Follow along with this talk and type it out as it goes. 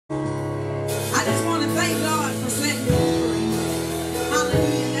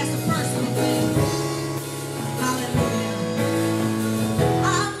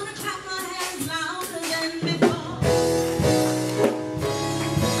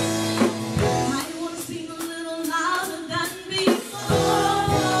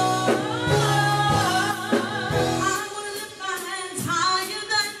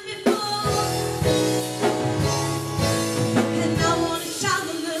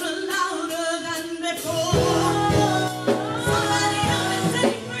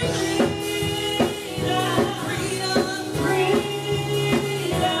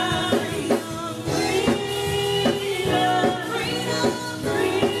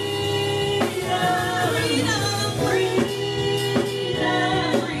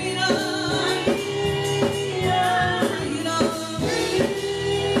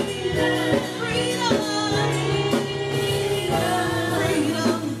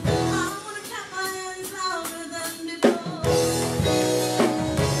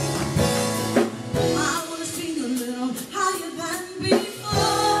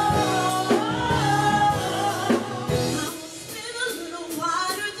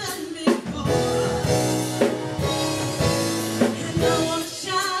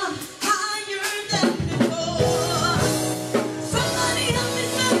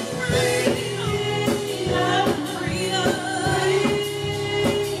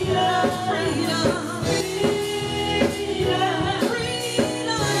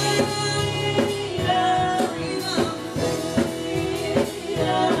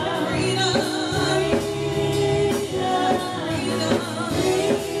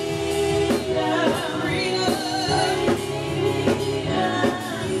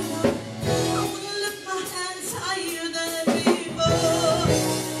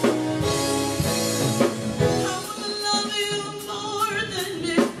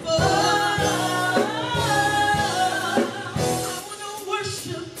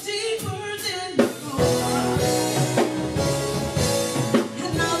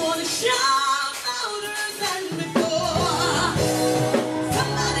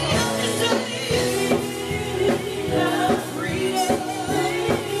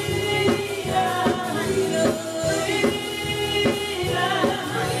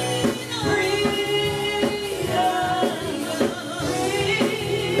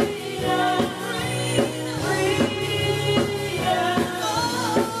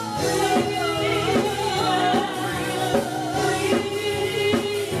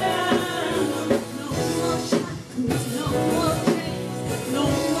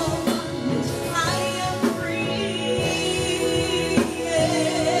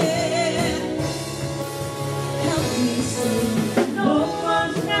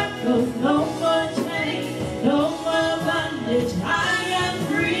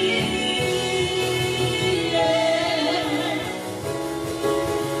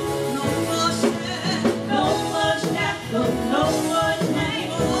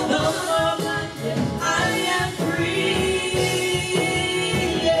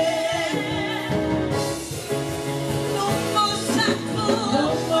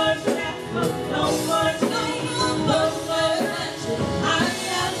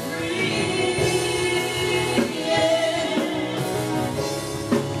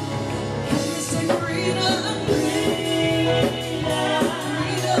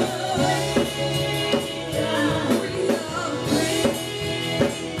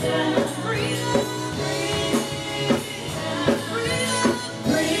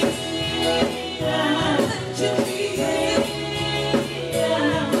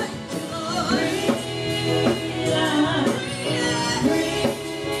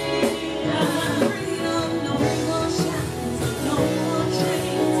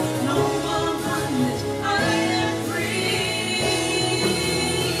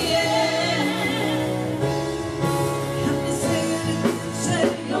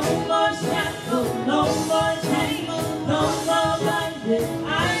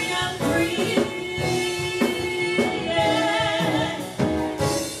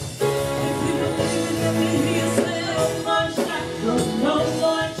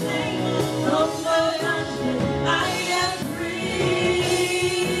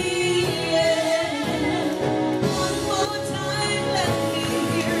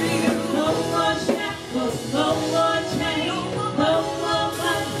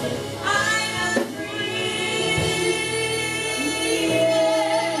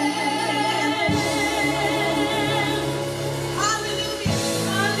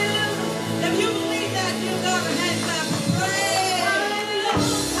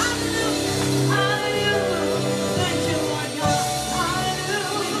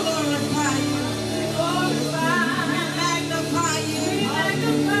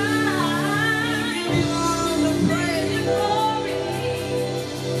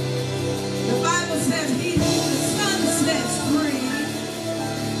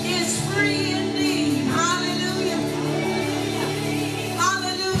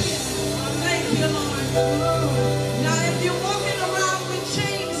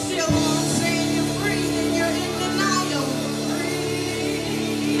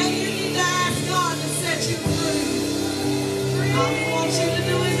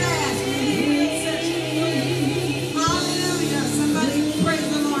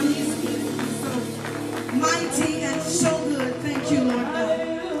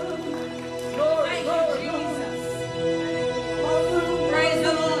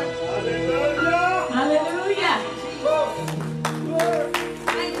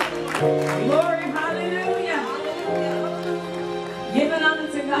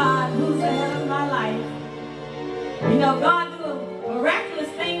God who's ahead of my life. You know, God do miraculous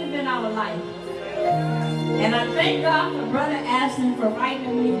things in our life. And I thank God for Brother Ashton for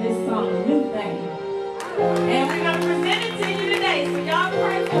writing me this song, New Thing. And we're going to present it to you today, so y'all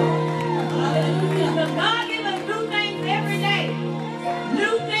pray for it. Hallelujah. Because God gives us new things every day.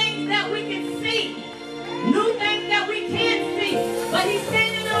 New things that we can see. New things that we can't see. But He's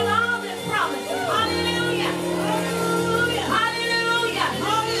standing on all His promises. Hallelujah. Hallelujah. Hallelujah.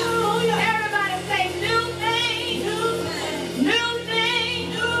 Hallelujah. Everybody say new thing. New thing. New thing.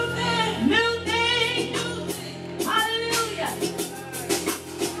 New thing. New thing. Hallelujah.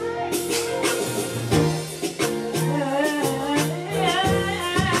 Yeah.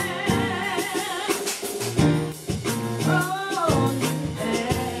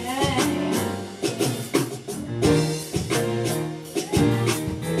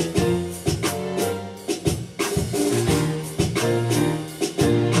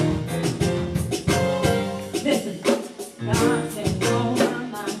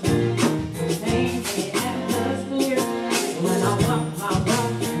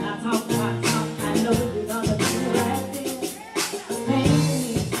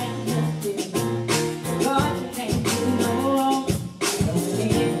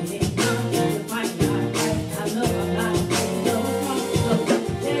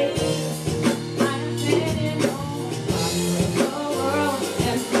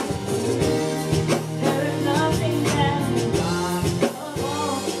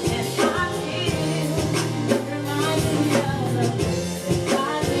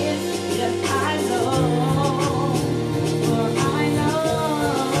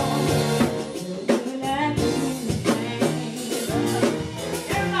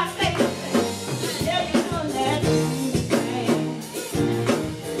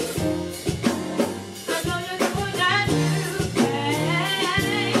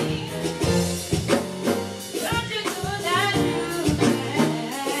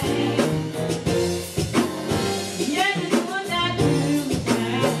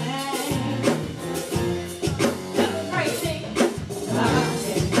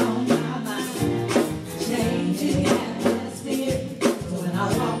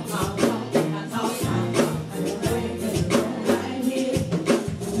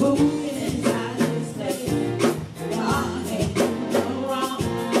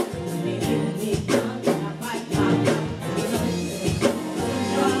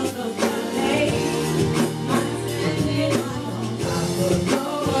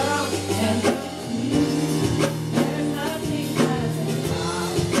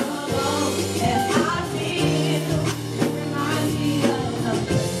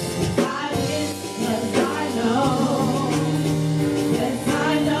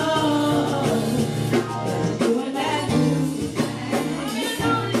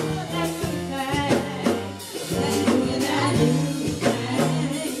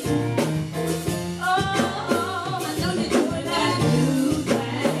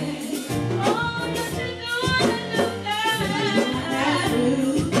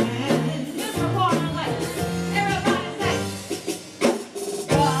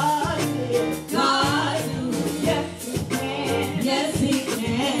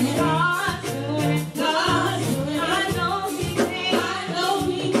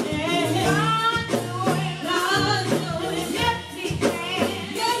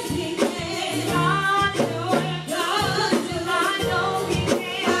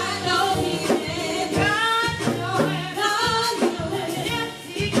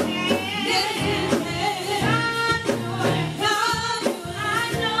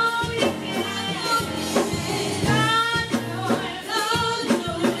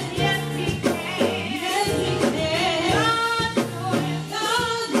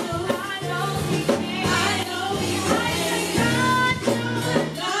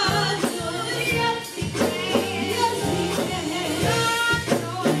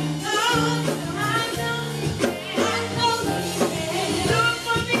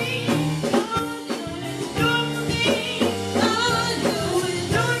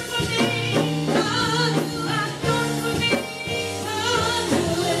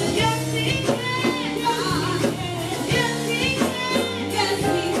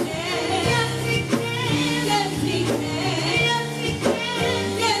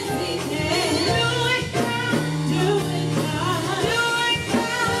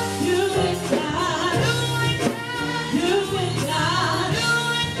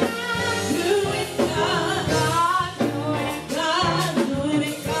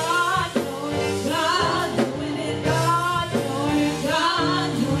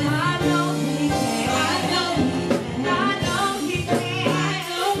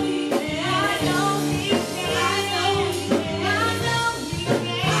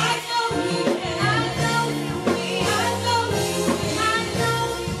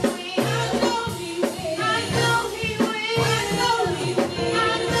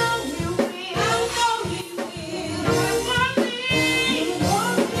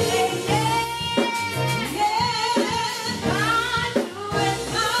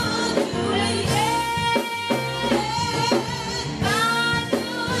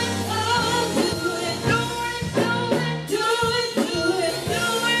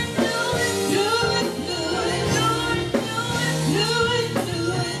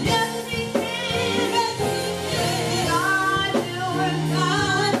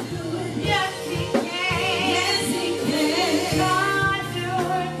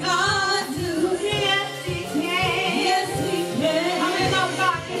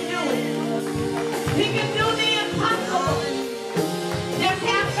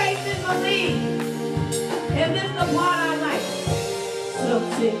 believe. And this is the part I like. So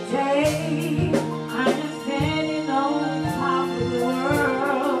today, I am standing on top of the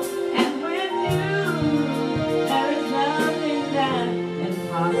world. And with you, there is nothing that's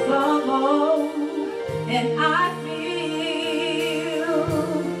impossible. And I feel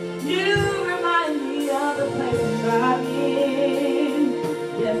you remind me of the places I've been.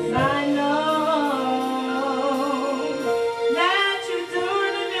 Yes, I know.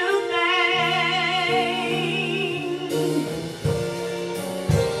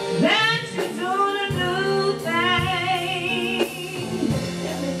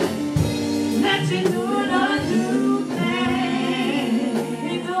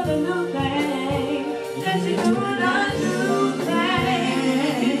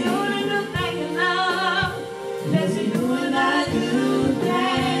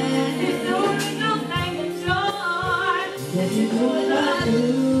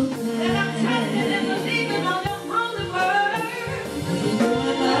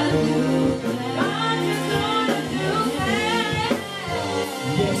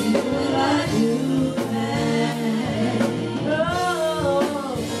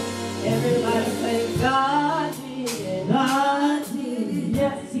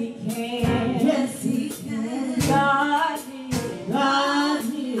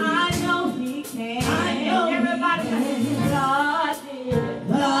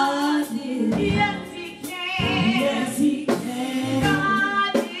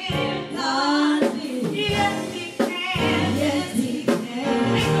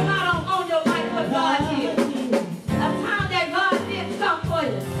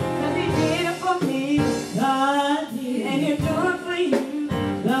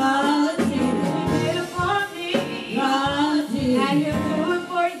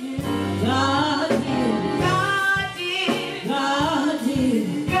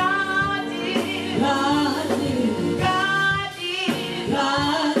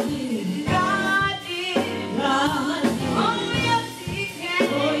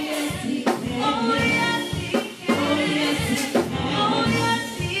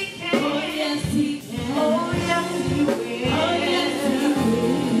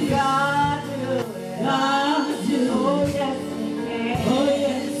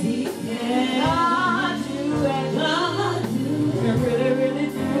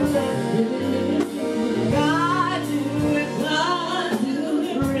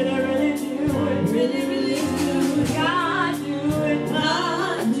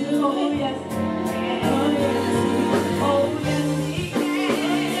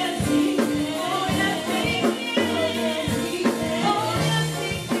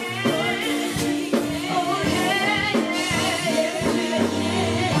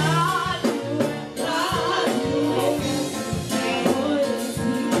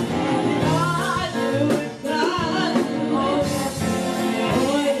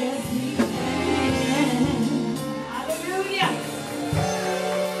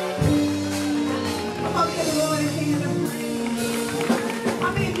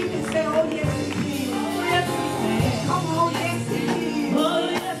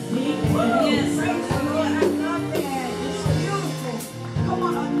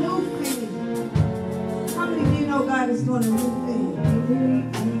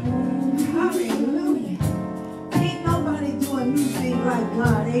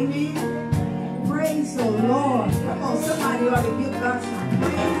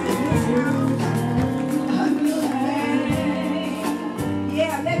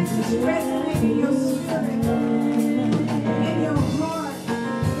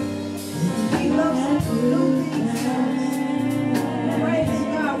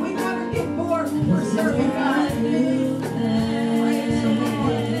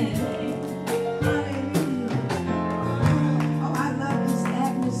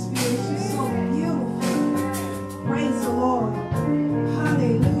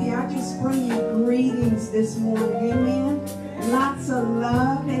 This morning, amen. Lots of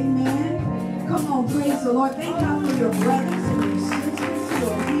love, amen. Come on, praise the Lord. Thank God for your brothers and your sisters who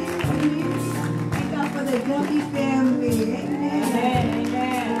are here, amen. Thank God for the W family, amen.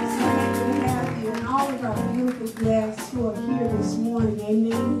 Amen. So happy to have you and all of our beautiful guests who are here this morning,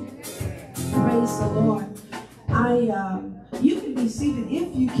 amen. Praise the Lord. You can be seated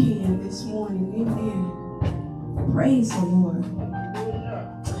if you can this morning, amen. Praise the Lord.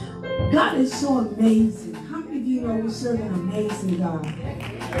 God is so amazing. How many of you know we serve an amazing God?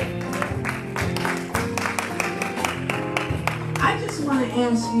 I just want to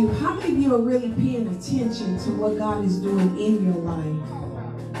ask you, how many of you are really paying attention to what God is doing in your life?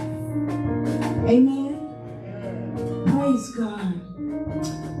 Amen? Praise God.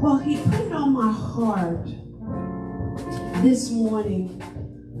 Well, he put it on my heart this morning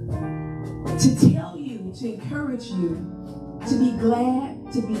to tell you, to encourage you, to be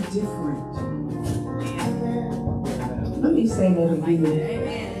glad to be different. Let me say that again.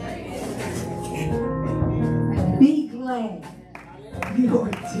 Be glad you are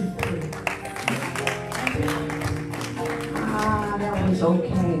different. That was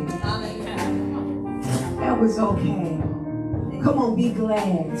okay. That was okay. Come on, be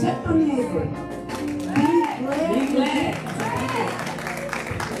glad. Tell your neighbor. Be glad. Be glad.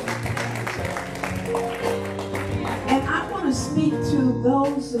 And I want to speak to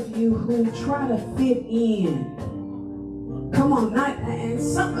those of you who try to fit in. Come on, and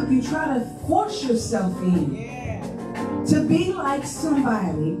some of you try to force yourself in to be like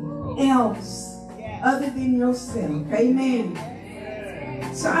somebody else other than yourself. Amen.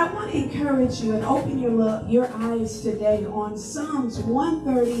 So I want to encourage you and open your eyes today on Psalms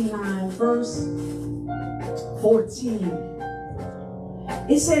 139, verse 14.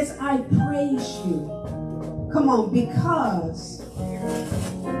 It says, I praise you. Come on, because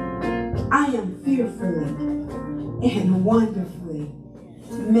I am fearfully and wonderfully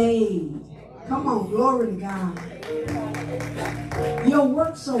made. Come on, glory to God. Your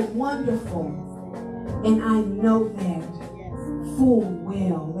works are wonderful, and I know that full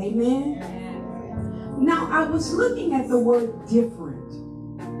well. Amen. Now, I was looking at the word different,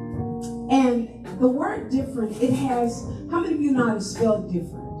 and the word different, it has, how many of you know how to spell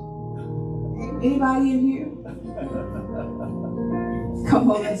different? Anybody in here? Come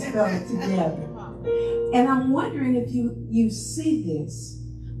on, let's spell it together. And I'm wondering if you see this.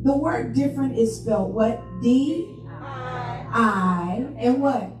 The word different is spelled what? D-I, and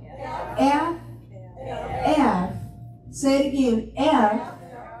what? F. Say it again.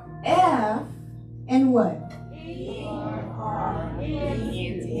 F, and what?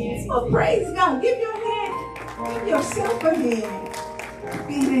 Oh, praise God. Give your hand. Give yourself a hand.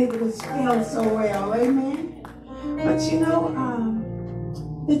 Being able to spell so well. Amen. But you know,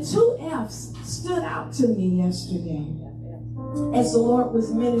 the two F's stood out to me yesterday as the Lord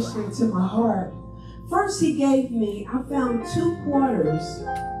was ministering to my heart. First, he gave me, I found 2 quarters.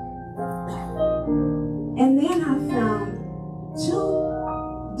 And then I found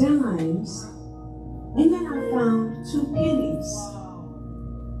 2 dimes. And then I found 2 pennies.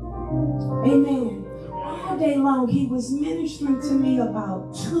 Amen. All day long, he was ministering to me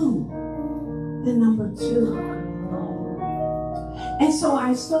about 2, the number 2. And so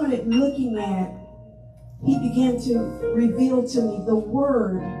I started looking at, he began to reveal to me the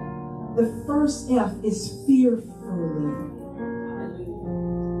word, the first F is fearfully.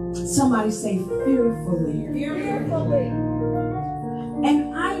 Somebody say fearfully. Fearfully.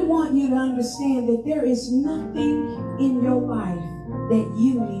 And I want you to understand that there is nothing in your life that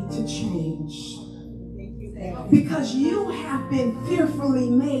you need to change. Because you have been fearfully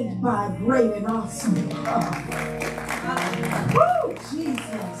made by a great and awesome God. Woo,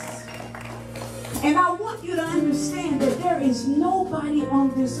 Jesus. And I want you to understand that there is nobody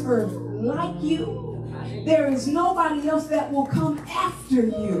on this earth like you. There is nobody else that will come after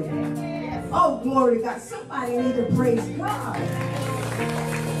you. Oh, glory to God. Somebody need to praise God.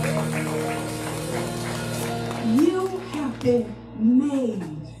 You have been made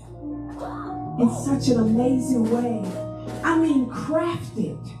in such an amazing way. I mean,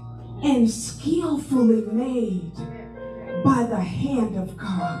 crafted and skillfully made by the hand of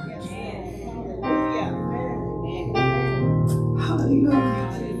God. Hallelujah.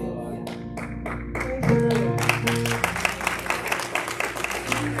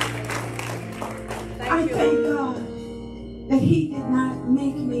 I thank God that he did not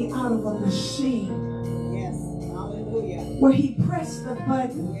make me out of a machine. Yes. Hallelujah. Where he pressed the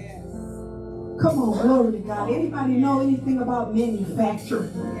button. Yes. Come on, glory to God. Anybody know anything about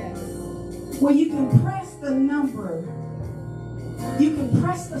manufacturing? Yes. Where you can press the number. You can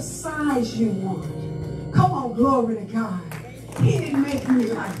press the size you want. Come on, glory to God. He didn't make me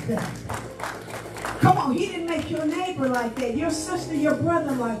like that. Come on, he didn't make your neighbor like that, your sister, your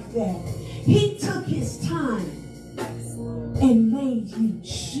brother like that. He took his time and made you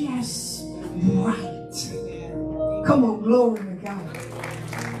just right. Come on, glory to God.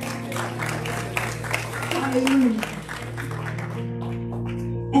 Hallelujah.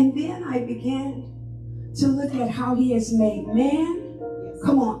 And then I began to look at how he has made man,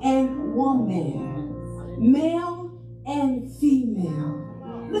 come on, and woman, male and female.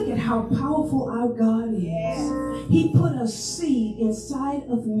 Look at how powerful our God is. He put a seed inside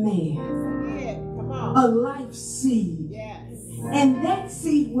of man, a life seed. And that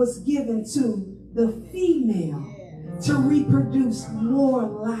seed was given to the female to reproduce more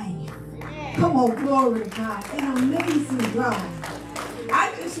life. Come on, glory to God. An amazing God.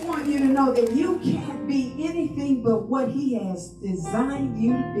 I just want you to know that you can't be anything but what he has designed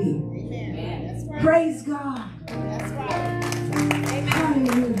you to be. Amen. That's right. Praise God. That's right.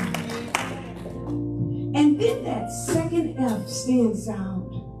 Hallelujah. And then that second F stands out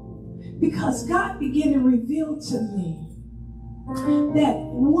because God began to reveal to me that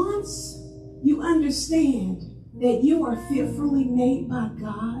once you understand that you are fearfully made by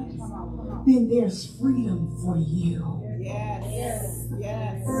God, then there's freedom for you. Yes. Yes.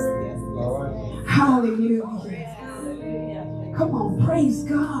 Yes. Yes. Hallelujah. Hallelujah. Come on, praise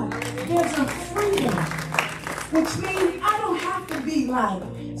God. There's a freedom, which means I don't have to be like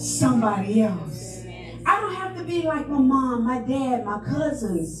somebody else. I don't have to be like my mom, my dad, my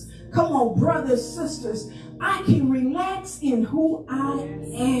cousins. Come on, brothers, sisters. I can relax in who I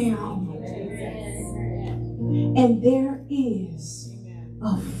am. And there is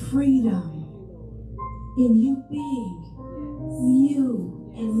a freedom in you being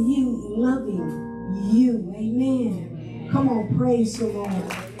you and you loving you. Amen. Come on, praise the Lord.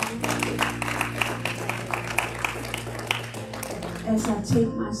 As I take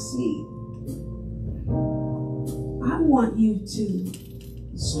my seat, I want you to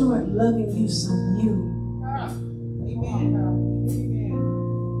start loving you some you. Amen.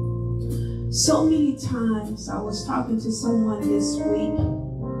 So many times I was talking to someone this week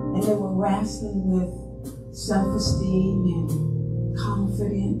and they were wrestling with self-esteem and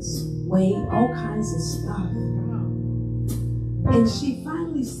confidence, weight, all kinds of stuff. And she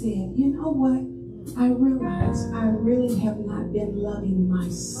finally said, you know what? I realized I really have not been loving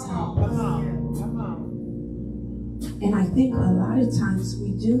myself. Come on. Come on. And I think a lot of times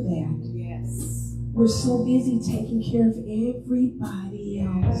we do that. Yes. We're so busy taking care of everybody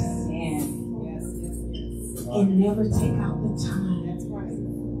else Yes. and never take out the time That's right.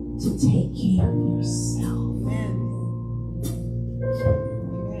 to take care of yourself. Amen.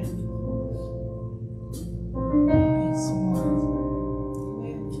 Praise the Lord.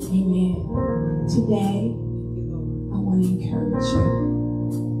 Amen. Today, I want to encourage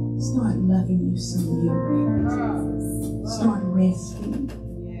you. Start loving you some you. Start resting.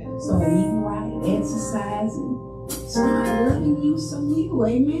 Start eating right, exercising. Start loving you some you.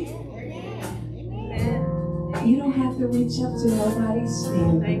 Amen. You don't have to reach up to nobody's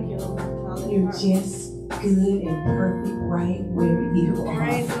standard. Thank you, Lord. You're just good and perfect right where you are.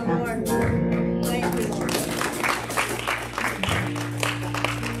 Praise the Lord. Thank you, Lord.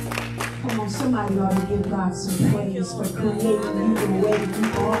 Come on, somebody ought to give God some praise for creating you the way you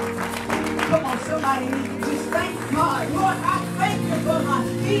are. Come on, somebody needs to just thank God. Lord, I thank you for my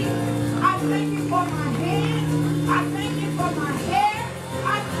feet. I thank you for my hands. I thank you for my hair.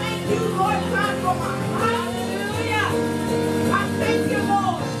 I thank you, Lord God, for my life. Hallelujah. I thank you,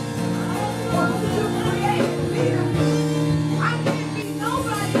 Lord, for who you created me to be. I can't be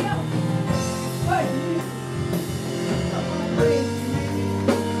nobody else but you. Come on, praise you.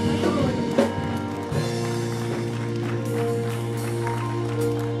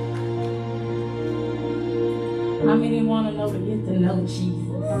 How many want to know to get to know Jesus?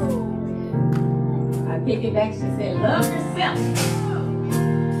 I pick it back. She said, love yourself.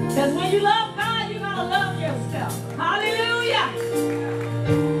 Because when you love God, you're going to love yourself. Hallelujah.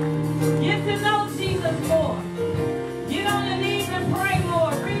 Get to know Jesus more. Get on your knees and pray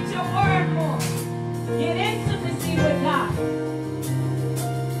more. Read your word more. Get intimacy with God.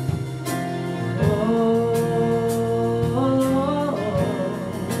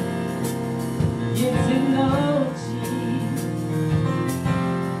 Get to know Jesus.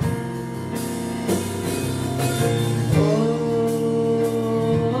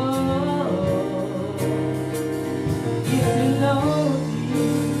 Get to know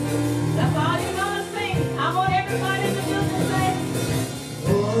Jesus.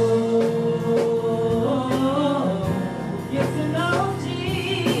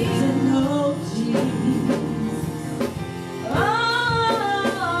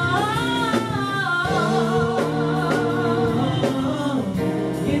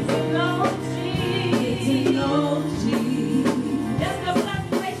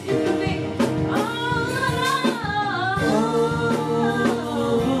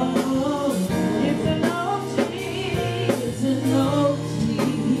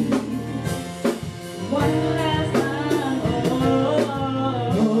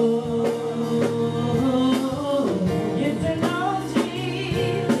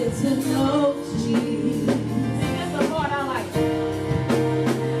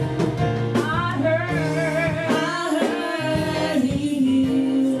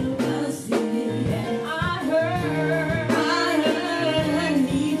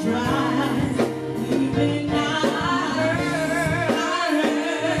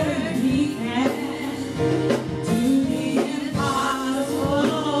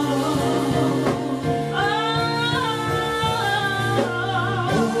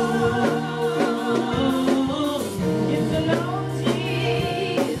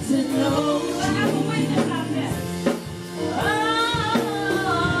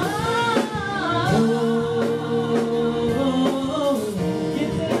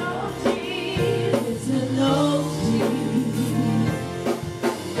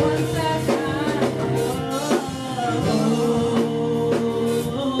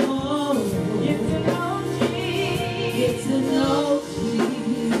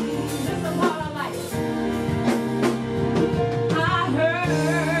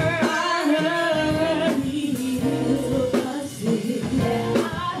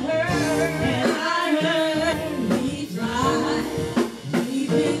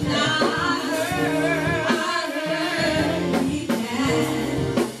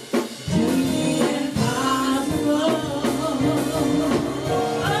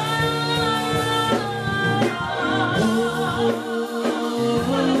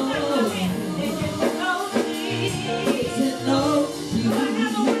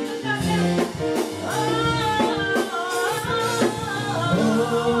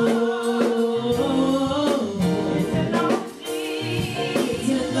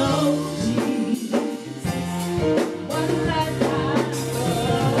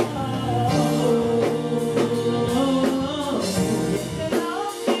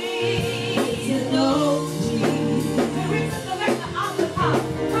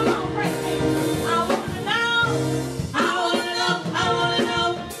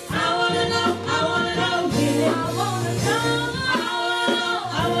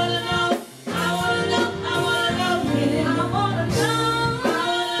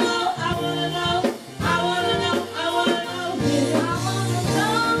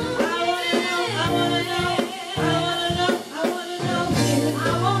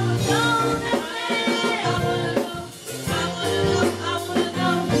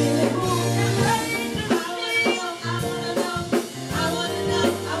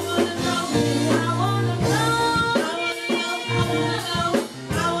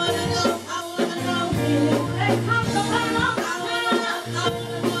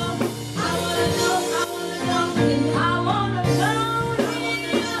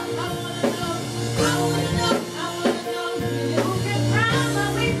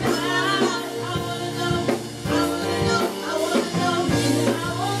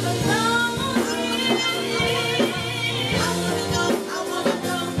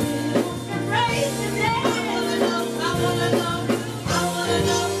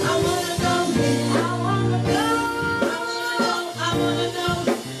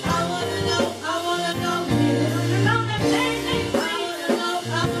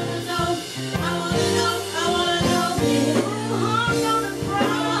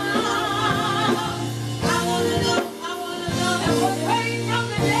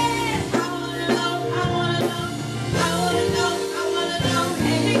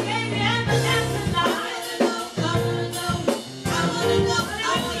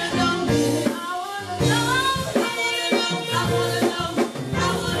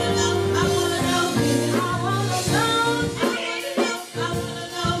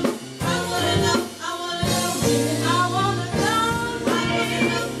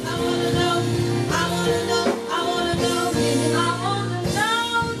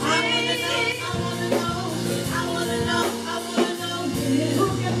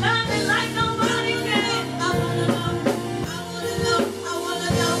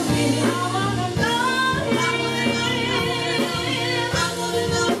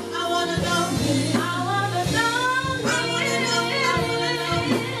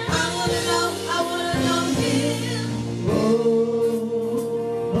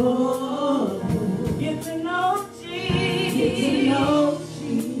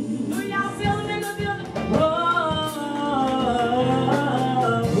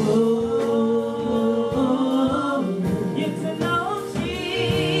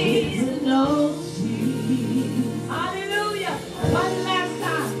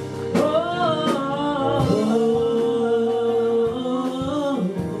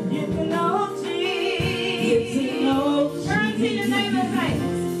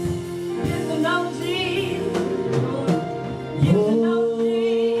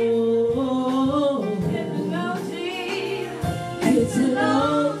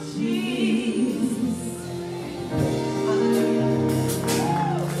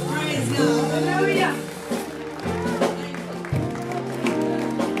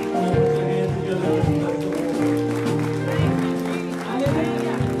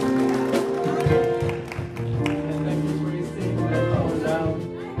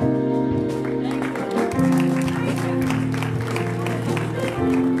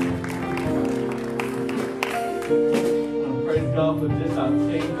 God for just our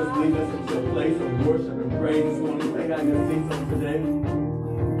change us, lead us into a place of worship and praise this morning. Thank God to sing something today.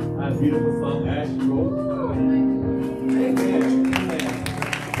 Our beautiful song, Ashley wrote. Amen.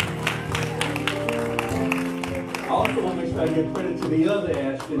 I also want to make sure I give credit to the other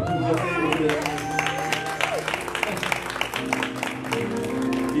Ashton who just able to.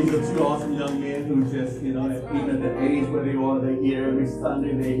 These are two awesome young men who just, even at the age where they are, they're here every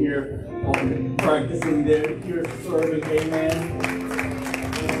Sunday, they're here practicing, they're here serving, amen.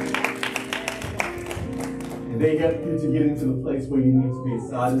 And they help you to get into the place where you need to be.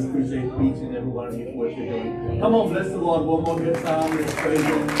 So I just appreciate each and every one of you for what you're doing. Come on, bless the Lord one more good time. Let's praise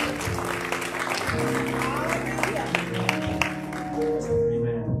Him.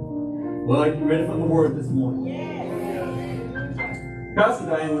 Amen. Well, are you ready for the word this morning? Pastor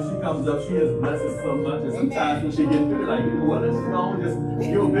Diane, when she comes up, she has blessed us so much, and sometimes when she gets through, like, well, let's just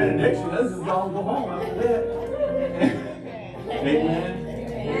give a benediction. Let's just go home after that. Amen.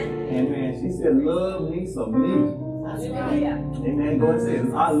 Amen. She said, love me some me. Amen. Go and say,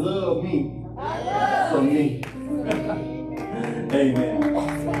 I love me some me. Amen.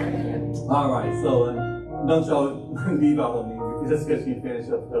 All right, so don't y'all leave out on me just because she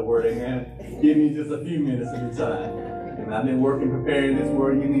finished up the word. Amen. Give me just a few minutes of your time. And I've been working, preparing this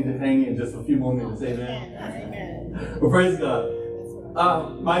word. You need to hang in just a few more minutes. Amen. Amen. Well, praise God.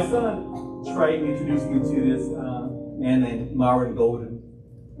 My son, Trey, introduced me to this man named Myron Golden.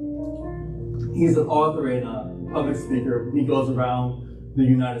 He's an author and a public speaker. He goes around the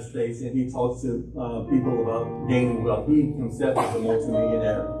United States and he talks to people about gaining wealth. He himself is a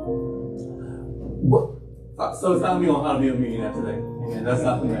multimillionaire. So it's not me on how to be a millionaire today. Amen. That's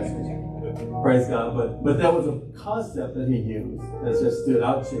not the message. Praise God. But that was a concept that he used that just stood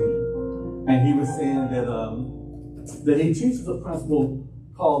out to me. And he was saying that he teaches a principle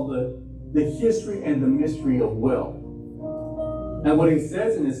called the history and the mystery of wealth. And what he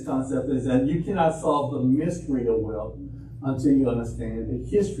says in this concept is that you cannot solve the mystery of wealth until you understand the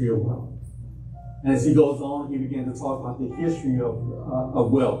history of wealth. And as he goes on, he began to talk about the history of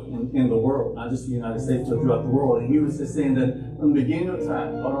wealth in the world, not just the United States, but throughout the world. And he was just saying that from the beginning of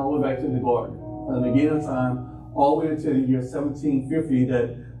time, going all the way back to the garden, from the beginning of time, all the way to the year 1750,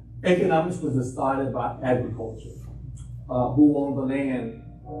 that economics was decided by agriculture. Who owned the land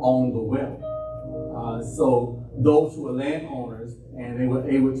owned the wealth. So those who were landowners and they were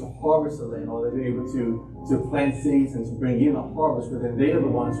able to harvest the land, or they were able to plant seeds and to bring in a harvest, but then they are the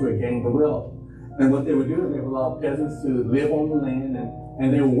ones who had gained the wealth. And what they would do is they would allow peasants to live on the land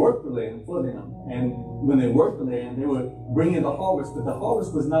and they would work the land for them. And when they worked the land, they would bring in the harvest, but the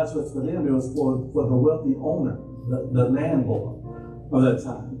harvest was not just for them, it was for the wealthy owner, the landlord of that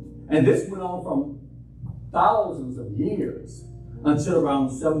time. And this went on from thousands of years until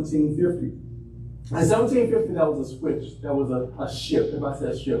around 1750. In 1750, that was a switch. That was a shift. Everybody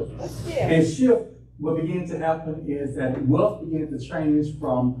said shift. And shift, what began to happen is that wealth began to change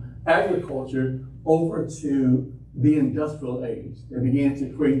from agriculture over to the industrial age. They began to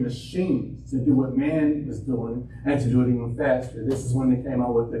create machines to do what man was doing and to do it even faster. This is when they came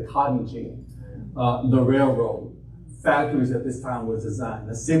out with the cotton gin, the railroad. Factories at this time were designed.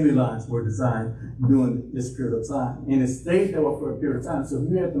 Assembly lines were designed during this period of time. And it stayed there for a period of time. So if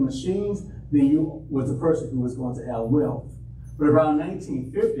you had the machines, then you was the person who was going to have wealth. But around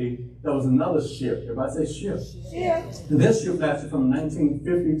 1950, there was another shift. Everybody say shift. Shift. And this shift lasted from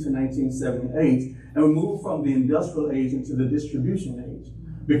 1950 to 1978. And we moved from the industrial age into the distribution age.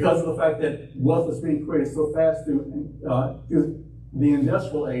 Because of the fact that wealth was being created so fast through the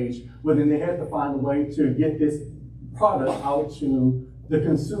industrial age, well, then they had to find a way to get this product out to the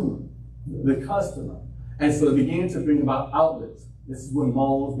consumer, the customer. And so they began to bring about outlets. This is when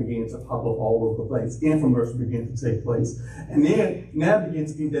malls began to pop up all over the place. Infomercials began to take place. And then now it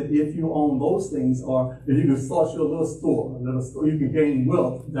begins to be that if you own those things, or if you could start your little store, you could gain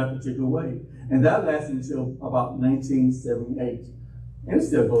wealth that particular way. And that lasted until about 1978. And it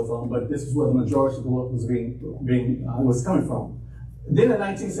still goes on, but this is where the majority of the wealth was was coming from. Then in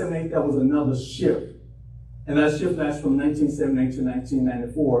 1978, there was another shift. And that shift lasted from 1978 to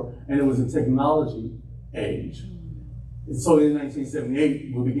 1994, and it was a technology age. So in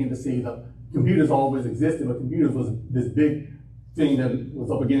 1978, we began to see that computers always existed, but computers was this big thing that was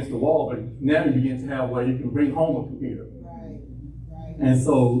up against the wall, but now you begin to have where you can bring home a computer. Right. And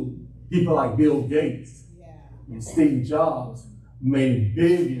so people like Bill Gates and Steve Jobs made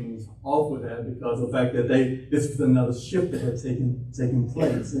billions off of that because of the fact that this was another shift that had taken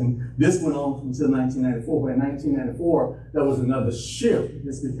place. And this went on until 1994, but in 1994, there was another shift.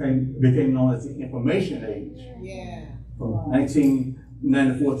 This became known as the information age. Yeah. From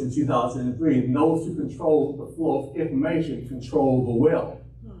 1994 to 2003, and those who control the flow of information control the wealth.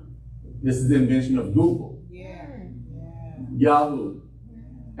 This is the invention of Google, Yahoo,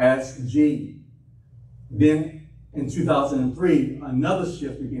 Ask G. Then in 2003, another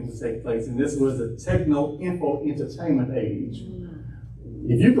shift began to take place, and this was the techno-info entertainment age.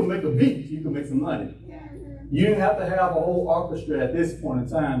 If you can make a beat, you can make some money. You didn't have to have a whole orchestra at this point in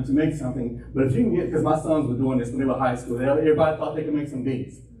time to make something, but if you can get, because my sons were doing this when they were high school, everybody thought they could make some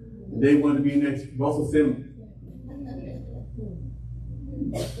beats. They wanted to be next Russell Simmons.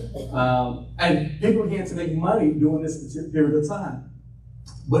 And people began to make money during this period of time.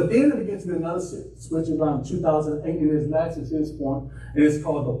 But then there began to be another switch around 2008, and it's lasted to this point, and it's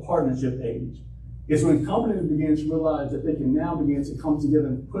called the partnership age. It's when companies begin to realize that they can now begin to come together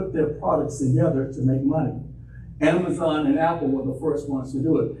and put their products together to make money. Amazon and Apple were the first ones to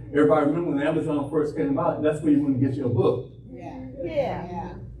do it. Everybody remember when Amazon first came out, that's where you want to get your book.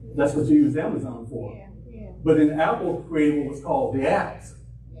 Yeah. That's what you use Amazon for. But then Apple created what was called the apps,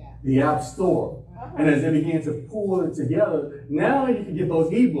 the App Store. And as they began to pull it together, now you can get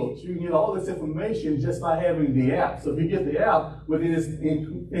those ebooks. You can get all this information just by having the app. So if you get the app, well, then it's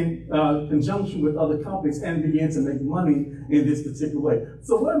in conjunction with other companies and begin to make money in this particular way.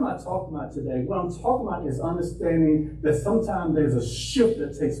 So what am I talking about today? What I'm talking about is understanding that sometimes there's a shift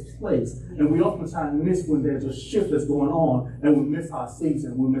that takes place, and we oftentimes miss when there's a shift that's going on, and we miss our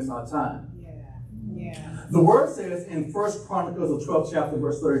season, we miss our time. The word says in 1 Chronicles, the 12th chapter,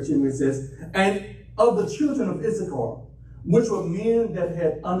 verse 32, it says, "And of the children of Issachar, which were men that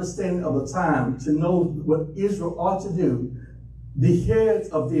had understanding of the time to know what Israel ought to do, the heads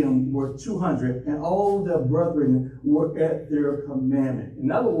of them were 200, and all their brethren were at their commandment."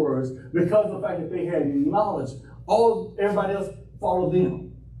 In other words, because of the fact that they had knowledge, everybody else followed them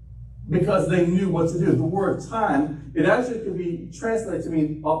because they knew what to do. The word time, it actually could be translated to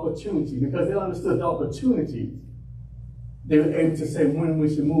mean opportunity, because they understood the opportunity. They were able to say when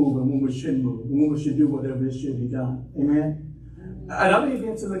we should move and when we shouldn't move, and when we should do whatever it should be done. Amen? And I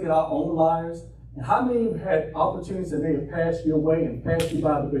begin to look at our own lives, and how many of you had opportunities that may have passed your way and passed you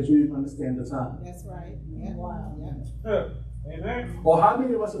by because you didn't understand the time? That's right. Yeah. Wow. Yeah. Amen. Or how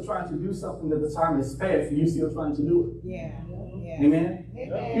many of us are trying to do something that the time has passed and you're still trying to do it? Yeah. Amen?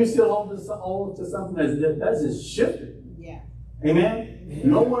 Amen. You're still on to something that's just shifted. Yeah. Amen?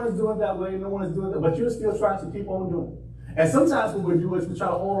 No one is doing it that way, no one is doing that, but you're still trying to keep on doing it. And sometimes what we do is we try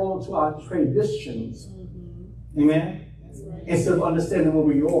to hold on to our traditions. Amen? That's right. Instead of understanding where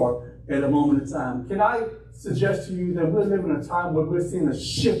we are at a moment in time. Can I suggest to you that we're living in a time where we're seeing a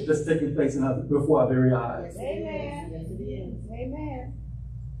shift that's taking place before our very eyes? Amen. Yes, it is. Amen.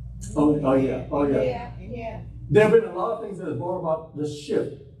 Oh yeah. Yeah. There have been a lot of things that have brought about the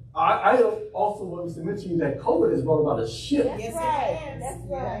shift. I also want to submit to you that COVID has brought about a shift. Yes, right. it That's is.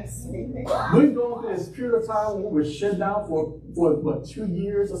 right. Yes. We've gone through this period of time when we were shut down for what, 2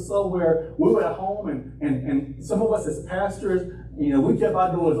 years or so, where we were at home and some of us as pastors, we kept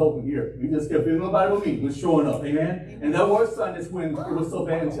our doors open here. We just kept, nobody with me was showing up, amen? And there were Sundays when it was so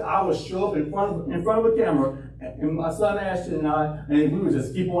bad until I would show up in front of a camera, and my son Ashton and I, and we would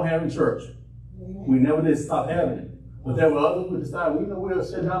just keep on having church. We never did stop having it. But there were others who decided, we'll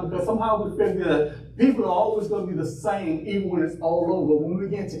shut down because somehow we figured that people are always going to be the same even when it's all over. When we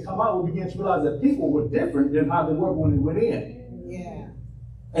began to come out, we began to realize that people were different than how they were when they went in. Yeah.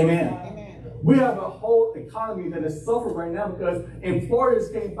 Amen. Amen. We have a whole economy that is suffering right now because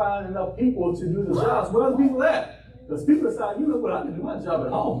employers can't find enough people to do the jobs. Where are the people at? Because people decide, you know what, I can do my job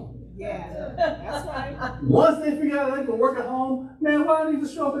at home. Yeah. That's right. Once they figure out they can work at home, man, why do I need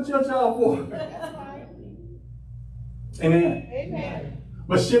to show up at your job for? That's right. Amen. Amen.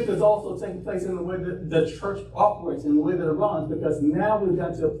 But shift is also taking place in the way that the church operates, in the way that it runs, because now we've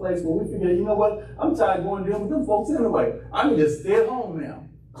got to a place where we figure, you know what, I'm tired of going to deal with them folks anyway. I can just stay at home now.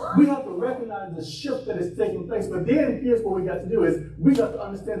 We have to recognize the shift that is taking place. But then here's what we got to do is we got to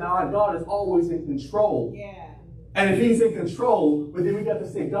understand that our God is always in control. Yeah. And if he's in control, but then we got to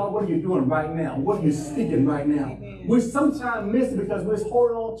say, God, what are you doing right now? What are you speaking right now? Amen. We sometimes miss it because we're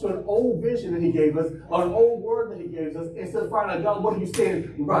holding on to an old vision that he gave us or an old word that he gave us instead of finding out, God, what are you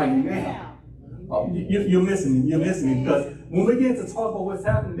saying right now? You're missing me. You're missing me because when we get to talk about what's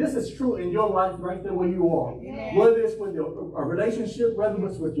happening, this is true in your life right there where you are. Amen. Whether it's with a relationship, whether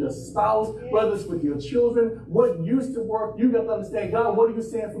it's with your spouse, whether it's with your children, what used to work, you got to understand, God, what are you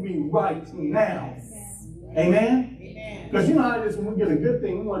saying for me right now? Amen? Amen. Because you know how it is when we get a good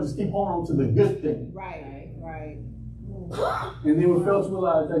thing, we want to just keep holding on to the good thing. Right. Right. And then we fail to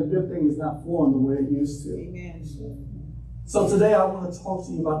realize that good thing is not flowing the way it used to. Amen. So today I want to talk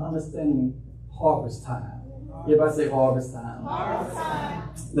to you about understanding harvest time. Everybody say harvest time. Harvest time.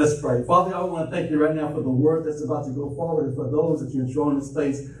 Let's pray. Father, I want to thank you right now for the word that's about to go forward and for those that you've drawn this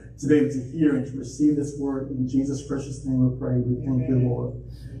place to be able to hear and to receive this word. In Jesus' precious name we pray. We thank you, Lord.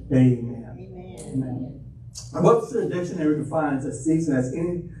 Amen. Amen. Webster Dictionary defines a season as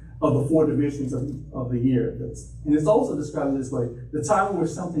any of the four divisions of the year. And it's also described this way: the time where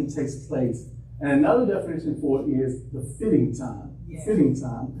something takes place. And another definition for it is the fitting time. Yeah. Fitting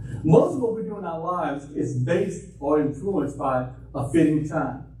time. Most of what we do in our lives is based or influenced by a fitting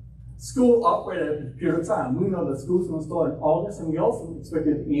time. School operates at a period of time. We know that school's going to start in August, and we also expect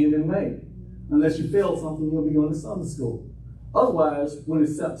it to end in May. Unless you fail something, you'll be going to Sunday school. Otherwise, when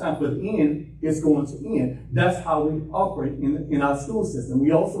it's time for the end, it's going to end. That's how we operate in our school system.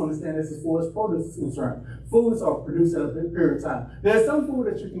 We also understand this as far as produce is concerned. Foods are produced at a period of time. There's some food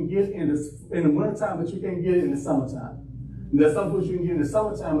that you can get in the wintertime, but you can't get it in the summertime. And there's some food you can get in the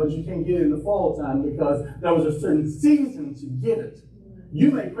summertime, but you can't get it in the fall time because there was a certain season to get it.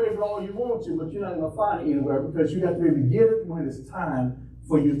 You may crave it all you want to, but you're not going to find it anywhere because you have to be able to get it when it's time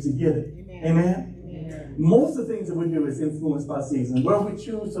for you to get it. Amen? Amen? Most of the things that we do is influenced by season. Where we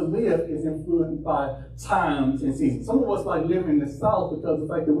choose to live is influenced by times and seasons. Some of us like living in the South because of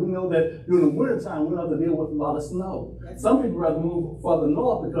the fact that we know that during the wintertime we don't have to deal with a lot of snow. Some people rather move further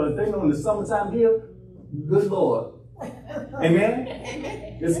north because they know in the summertime here, good Lord. Amen?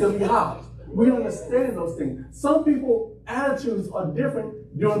 It's going to be hot. We understand those things. Some people's attitudes are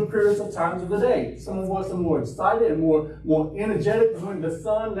different during periods of times of the day. Some of us are more excited and more energetic when the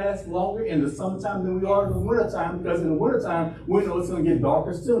sun lasts longer in the summertime than we are in the wintertime, because in the wintertime, we know it's going to get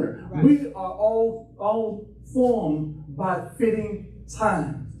darker sooner. Right. We are all formed by fitting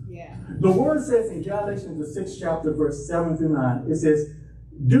times. Yeah. The word says in Galatians, the 6th chapter, verse 7 through 9, it says,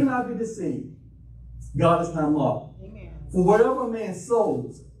 "Do not be deceived. God is not mocked. Amen. For whatever a man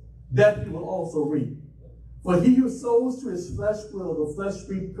sows, that he will also reap. For he who sows to his flesh will of the flesh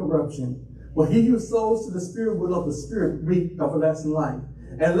reap corruption. But he who sows to the Spirit will of the Spirit reap everlasting life.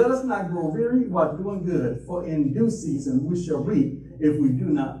 And let us not grow weary while doing good, for in due season we shall reap if we do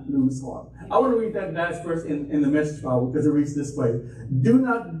not lose heart." I want to read that last verse in the Message Bible because it reads this way: "Do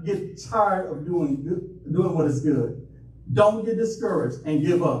not get tired of doing what is good. Don't get discouraged and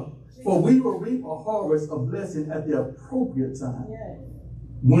give up. For we will reap a harvest of blessing at the appropriate time."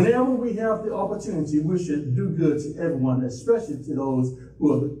 Whenever we have the opportunity, we should do good to everyone, especially to those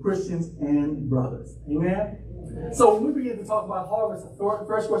who are the Christians and brothers. Amen? So when we begin to talk about harvest, the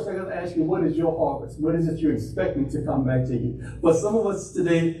first question I got to ask you, what is your harvest? What is it you're expecting to come back to you? For some of us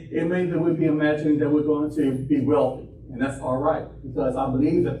today, it may that we'd be imagining that we're going to be wealthy. And that's all right, because I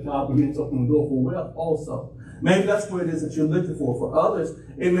believe that God begins to open the door for wealth also. Maybe that's what it is that you're looking for. For others,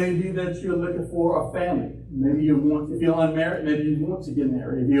 it may be that you're looking for a family. Maybe if you're unmarried, maybe you want to get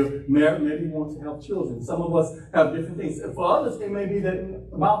married. If you're married, maybe you want to have children. Some of us have different things. For others, it may be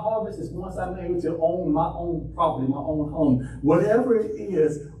that my harvest is once I'm able to own my own property, my own home. Whatever it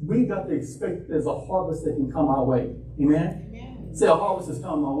is, we got to expect there's a harvest that can come our way. Amen? Amen. Say a harvest is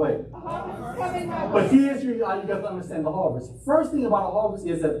coming my way. But here's how you got to understand the harvest. First thing about a harvest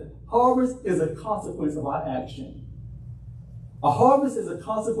is that harvest is a consequence of our action. A harvest is a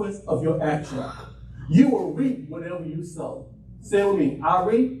consequence of your action. You will reap whatever you sow. Say it with me. I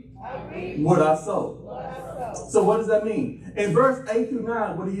reap what I sow. So what does that mean? In verse 8 through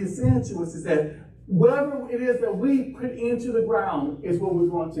 9, what he is saying to us is that whatever it is that we put into the ground is what we're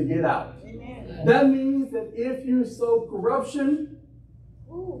going to get out. Amen. That means that if you sow corruption,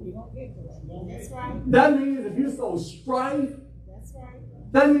 you're going to get corruption. That's right. That means if you sow strife, that's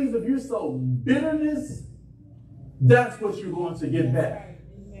right. That means if you sow bitterness, that's what you're going to get back.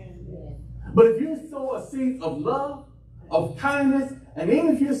 But if you sow a seed of love, of kindness, and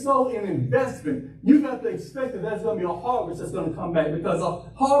even if you sow an investment, you got to expect that there's going to be a harvest that's going to come back, because a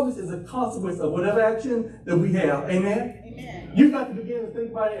harvest is a consequence of whatever action that we have. Amen? Amen. You got to begin to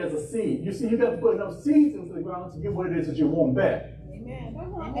think about it as a seed. You see, you got to put enough seeds into the ground to get what it is that you want back. Amen.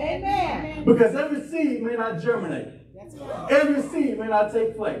 Amen. Because every seed may not germinate. That's right. Every seed may not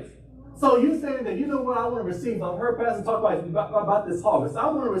take place. So you're saying that, you know what, I want to receive. I've heard Pastor talk about this harvest. I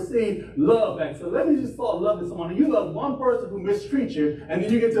want to receive love back. So let me just start loving someone. You love one person who mistreats you, and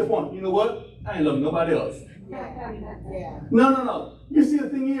then you get to the point, you know what? I ain't loving nobody else. Yeah. No. You see, the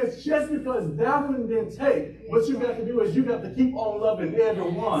thing is, just because that one didn't take, what you got to do is you got to keep on loving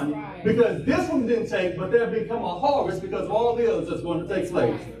everyone. Right. Because this one didn't take, but they'll become a harvest because of all the others that's going to take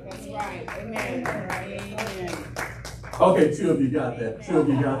place. That's right. Amen. Amen. Okay, two of you got that. Two of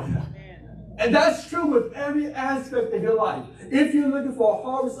you got that. And that's true with every aspect of your life. If you're looking for a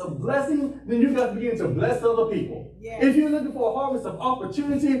harvest of blessing, then you got to begin to bless other people. Yes. If you're looking for a harvest of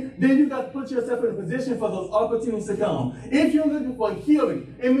opportunity, then you got to put yourself in a position for those opportunities to come. If you're looking for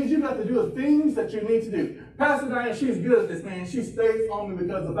healing, it means you got to do the things that you need to do. Pastor Diane, she's good at this, man. She stays on me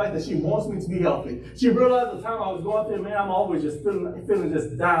because of the fact that she wants me to be healthy. She realized the time I was going through, man, I'm always just feeling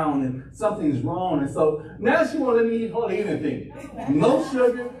just down and something's wrong. And so now she won't let me eat hardly anything. No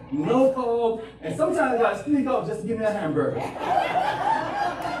sugar, no carbs, and sometimes I got to sneak off just to give me a hamburger.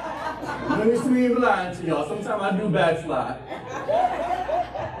 Let me see me lying to y'all. Sometimes I do backslide.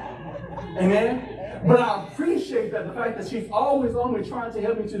 Amen? But I appreciate that, the fact that she's always on me trying to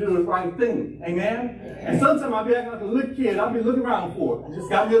help me to do the right thing. Amen? And sometimes I'll be acting like a little kid. I'll be looking around for her. I just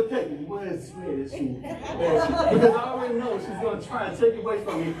got me a cake. Where is she? Because I already know she's going to try and take it away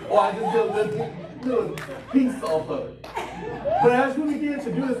from me, or I just get a little piece off of it. But as we begin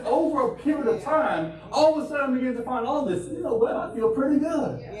to do this over a period of time, all of a sudden I begin to find all this, you know what, I feel pretty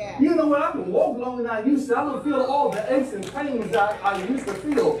good. Yeah. You know what, I can walk longer than I used to. I don't feel all the aches and pains that I used to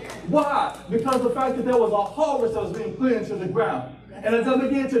feel. Why? Because of the fact that there was a harvest that was being put into the ground. And as I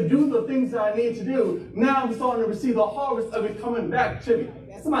began to do the things that I need to do, now I'm starting to receive the harvest of it coming back to me.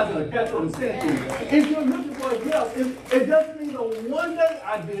 Somebody's going to catch what I'm saying to you. If you're looking for help, it doesn't mean that one day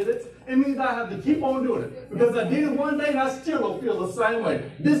I did it. It means I have to keep on doing it. Because I did it one day and I still don't feel the same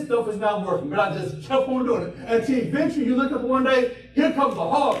way. This stuff is not working, but I just kept on doing it. Until eventually you look up one day, here comes the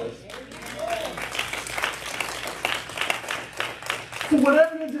harvest. So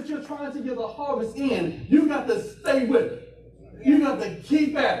whatever it is that you're trying to get the harvest in, you got to stay with it. You got to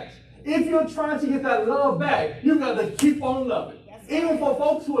keep at it. If you're trying to get that love back, you got to keep on loving. Even for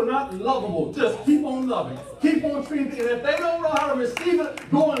folks who are not lovable, just keep on loving. Keep on treating them. And if they don't know how to receive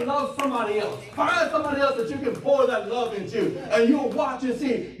it, go and love somebody else. Find somebody else that you can pour that love into. And you'll watch and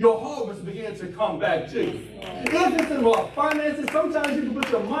see your harvest begin to come back to you. If it's in finances, sometimes you can put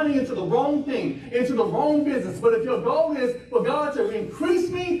your money into the wrong thing, into the wrong business. But if your goal is for God to increase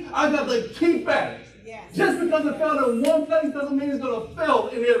me, I got to keep at it. Yes. Just because it fell in one place doesn't mean it's going to fail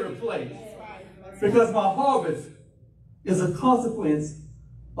in every place. Because my harvest is a consequence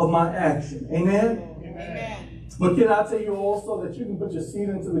of my action. Amen? Amen. But can I tell you also that you can put your seed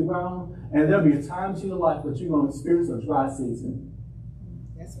into the ground and there'll be a time to your life where you're going to experience a dry season.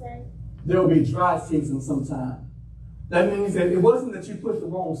 That's right. There will be dry season sometime. That means that it wasn't that you put the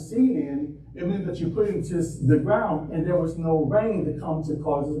wrong seed in, it means that you put it into the ground and there was no rain to come to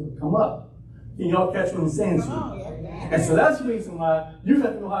cause it to come up. Can y'all catch what I'm saying to you? And so that's the reason why you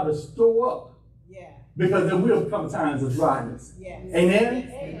have to know how to store up. Because there will come times of dryness. Yes. Amen?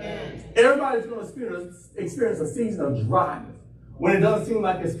 Amen? Everybody's going to experience a season of dryness when it doesn't seem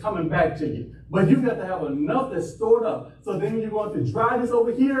like it's coming back to you. But you got to have enough that's stored up. So then when you're going through dryness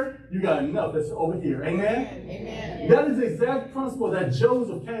over here, you got enough that's over here. Amen? Amen. That is the exact principle that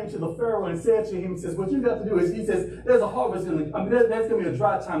Joseph came to the Pharaoh and said to him. He says, what you got to do is, he says, there's a harvest going to come. There's going to be a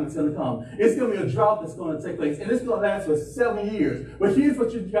dry time that's going to come. It's going to be a drought that's going to take place. And it's going to last for 7 years. But here's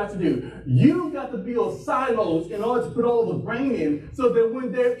what you've got to do. You've got to build silos in order to put all the grain in so that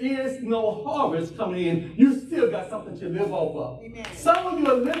when there is no harvest coming in, you still got something to live off of. Amen. Some of you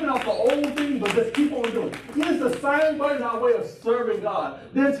are living off the old thing, but just keep on doing it. It's the same way in our way of serving God.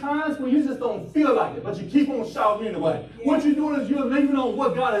 There are times when you just don't feel like it, but you keep on shouting anyway. Yeah. What you're doing is you're leaning on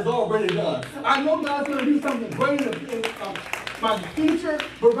what God has already done. I know God's going to do something great in my future,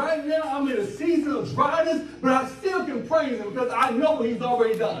 but right now I'm in a season of dryness, but I still can praise Him because I know what He's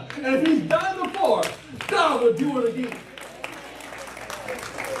already done. And if He's done it before, God will do it again.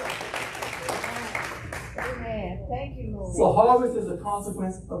 Amen. Thank you, Lord. So harvest is a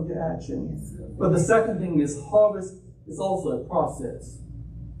consequence of your action. But the second thing is harvest is also a process.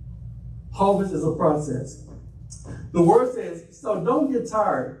 Harvest is a process. The word says, so don't get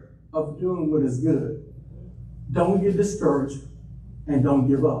tired of doing what is good. Don't get discouraged and don't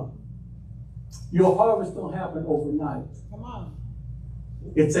give up. Your harvest don't happen overnight. Come on.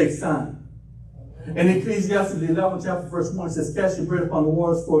 It takes time. In Ecclesiastes, the 11th chapter, verse 1, it says, cast your bread upon the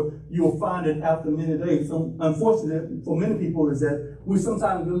waters, for you will find it after many days. So, unfortunately, for many people, is that we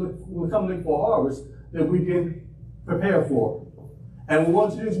sometimes we come looking for a harvest that we didn't prepare for. And we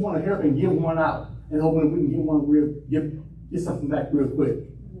want to do is want to help and give one out, and hoping we can get something back real quick.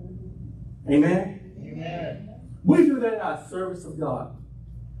 Amen? Amen. We do that in our service of God.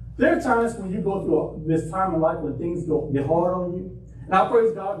 There are times when you go through this time in life when things get hard on you. And I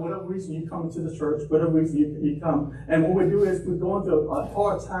praise God, whatever reason you come to the church, whatever reason you come. And what we do is we go into a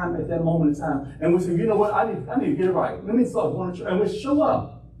hard time at that moment in time. And we say, you know what, I need to get it right. Let me start going to church. And we show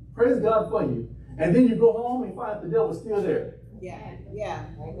up. Praise God for you. And then you go home and find the devil's still there. Yeah.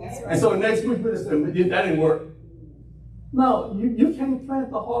 That's right. And so next week, we just say, that didn't work. No, you can't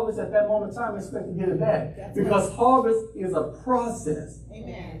plant the harvest at that moment in time and expect to get it back. Because harvest is a process.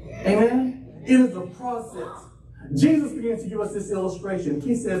 Amen. Amen? It is a process. Jesus begins to give us this illustration.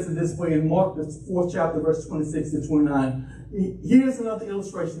 He says it this way in Mark, the 4th chapter, verse 26 to 29. Here's another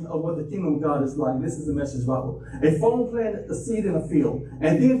illustration of what the kingdom of God is like. This is the Message Bible. A farmer planted a seed in a field,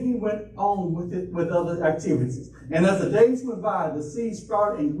 and then he went on with it with other activities. And as the days went by, the seed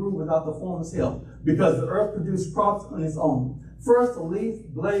sprouted and grew without the farmer's help, because the earth produced crops on its own. First, a leaf,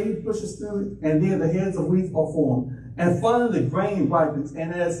 blade pushes through, and then the heads of wheat are formed. And finally, the grain ripens.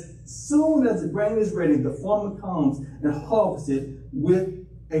 And as soon as the grain is ready, the farmer comes and harvests it with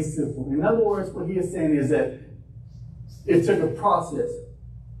a sickle. In other words, what he is saying is that it took a process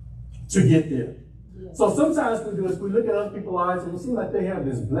to get there. So sometimes we do is we look at other people's lives and it seems like they have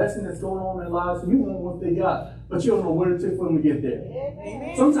this blessing that's going on in their lives, and you know what they got, but you don't know what it took for them to get there.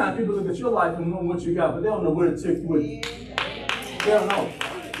 Amen. Sometimes people look at your life and know what you got, but they don't know what it took for you. They don't know.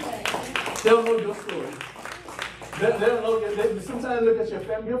 They don't know your story. They don't know. Sometimes look at your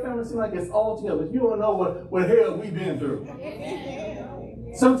family. Your family seems like it's all together. You don't know what hell we've been through.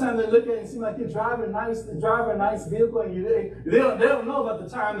 Sometimes they look at it and seem like you're driving a nice vehicle, and they don't know about the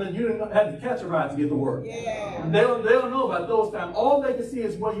time that you didn't have to catch a ride to get to work. Yeah. They don't know about those times. All they can see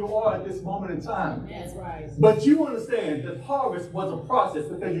is where you are at this moment in time. That's right. But you understand that harvest was a process,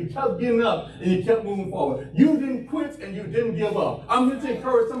 because you kept getting up and you kept moving forward. You didn't quit and you didn't give up. I'm here to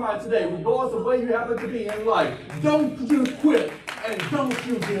encourage somebody today, regardless of where you happen to be in life, don't you quit and don't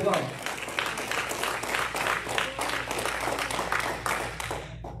you give up.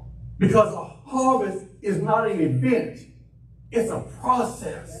 Because a harvest is not an event, it's a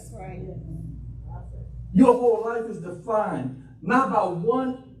process. That's right. Your whole life is defined not by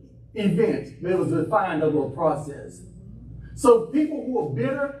one event, but it was defined over a process. So people who are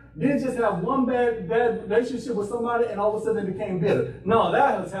bitter didn't just have one bad relationship with somebody and all of a sudden they became bitter. No,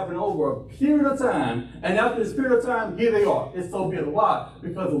 that has happened over a period of time. And after this period of time, here they are. It's so bitter. Why?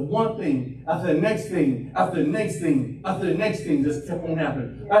 Because of one thing, after the next thing, after the next thing, after the next thing just kept on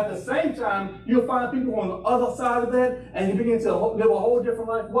happening. At the same time, you'll find people on the other side of that, and you begin to live a whole different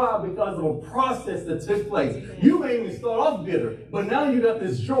life. Why? Because of a process that took place. You may even start off bitter, but now you got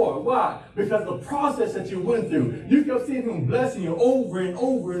this joy. Why? Because the process that you went through. You kept seeing him blessing you over and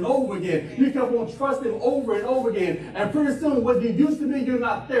over and over again. You kept on trusting him over and over again. And pretty soon, what you used to be, you're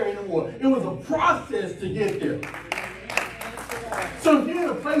not there anymore. It was a process to get there. So if you're in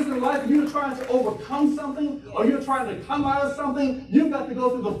a place in life, you're trying to overcome something, or you're trying to come out of something, you've got to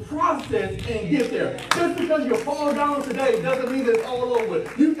go through the process and get there. Just because you fall down today doesn't mean it's all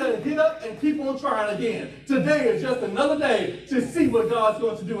over. You've got to get up and keep on trying again. Today is just another day to see what God's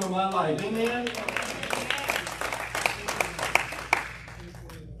going to do in my life. Amen?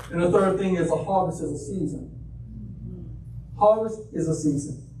 And the third thing is a harvest is a season. Harvest is a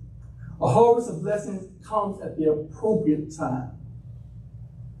season. A harvest of blessings comes at the appropriate time,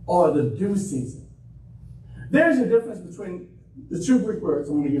 or the due season. There's a difference between the two Greek words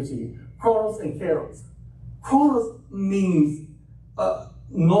I'm going to give to you, chronos and kairos. Chronos means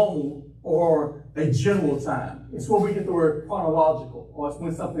normal or a general time. It's where we get the word chronological, or it's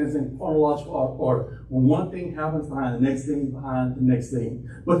when something is in chronological order. When one thing happens behind the next thing, behind the next thing.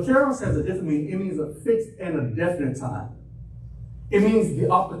 But kairos has a different meaning. It means a fixed and a definite time. It means the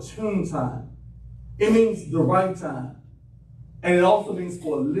opportune time. It means the right time. And it also means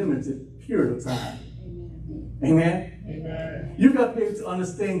for a limited period of time. Amen? Amen. You've got to be able to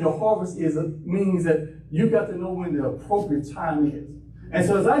understand your harvest means that you've got to know when the appropriate time is. And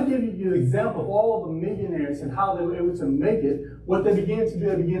so as I give you the example of all the millionaires and how they were able to make it, what they began to do,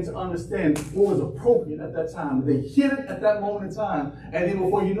 they began to understand what was appropriate at that time. They hit it at that moment in time, and then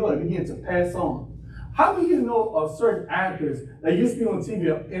before you know it, began to pass on. How many of you know of certain actors that used to be on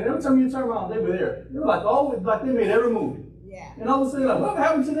TV, and every time you turn around, they were there? They were like always, like they made every movie. Yeah. And all of a sudden, like, what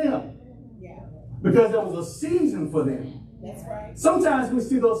happened to them? Yeah. Because there was a season for them. That's right. Sometimes we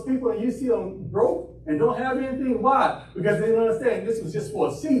see those people and you see them broke and don't have anything. Why? Because they didn't understand this was just for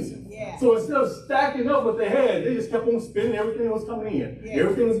a season. Yeah. So instead of stacking up what they had, they just kept on spending everything that was coming in. Yeah.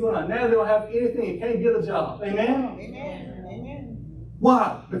 Everything was going on. Now they don't have anything. Can't get a job. Amen? Amen.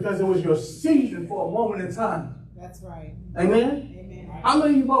 Why? Because it was your season for a moment in time. That's right. Amen? Amen. How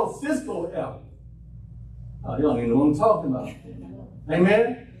many of you bought Cisco album? You don't even know what I'm talking about.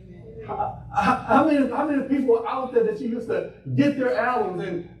 Amen? How many people out there that you used to get their albums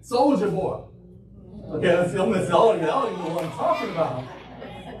in Soulja Boy? Okay, I'm going to say all of you. I don't even know what I'm talking about.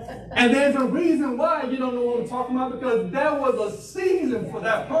 And there's a reason why you don't know what I'm talking about, because there was a season for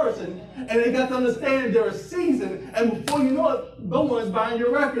that person, and they got to understand there's a season, and before you know it, no one's buying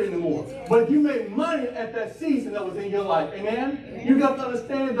your record anymore. But you made money at that season that was in your life. Amen? You got to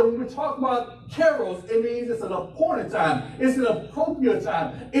understand that when we talk about carols, it means it's an appointed time. It's an appropriate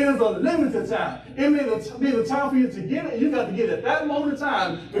time. It is a limited time. It may be the time for you to get it. You got to get it at that moment in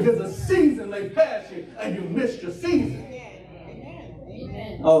time, because the season may pass you and you missed your season.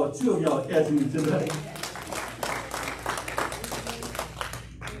 Amen. Oh, two of y'all are catching me today.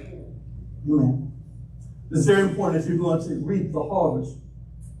 Amen. It's very important if you're going to reap the harvest,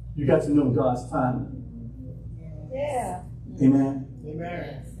 you got to know God's timing. Yeah. Amen.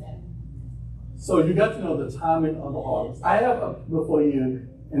 Amen. So you got to know the timing of the harvest. I have before you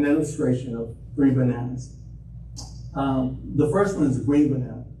an illustration of 3 bananas. The first one is a green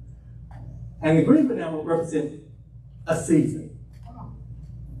banana. And the green banana represents a season.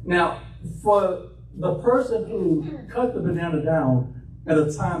 Now, for the person who cut the banana down at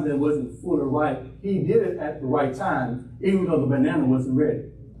a time that wasn't fully ripe, he did it at the right time, even though the banana wasn't ready.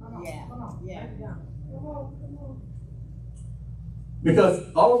 Yeah.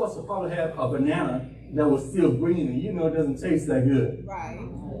 Because all of us will probably have a banana that was still green, and you know it doesn't taste that good. Right.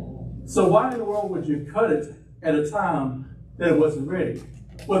 So why in the world would you cut it at a time that it wasn't ready?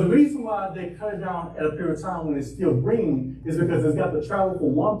 Well, the reason why they cut it down at a period of time when it's still green is because it's got to travel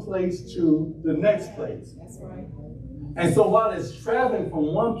from one place to the next place. That's right. And so while it's traveling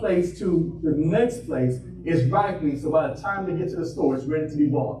from one place to the next place, it's ripening. So by the time they get to the store, it's ready to be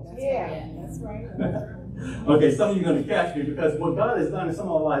bought. That's right. Okay, some of you are going to catch me, because what God has done in some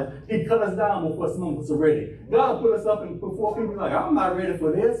of our lives, He cut us down before some of us are ready. God put us up and before people like, I'm not ready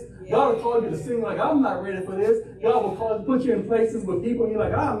for this. God will call you to sing like, I'm not ready for this. God will put you in places with people and you're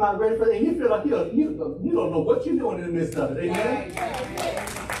like, I'm not ready for it. And you feel like you don't know what you're doing in the midst of it. Amen?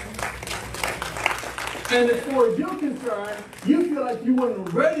 And as far as you're concerned, you feel like you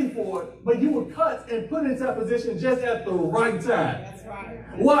weren't ready for it, but you were cut and put into that position just at the right time. That's right.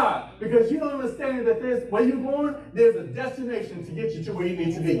 Why? Because you don't understand that where you're going, there's a destination to get you to where you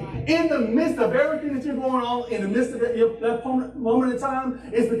need to be. In the midst of everything that you're going on, in the midst of that moment in time,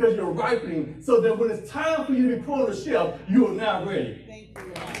 it's because you're ripening, so that when it's time for you to be put on the shelf, you are now ready. Thank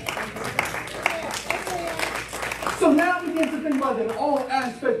you. So now begin to think about it in all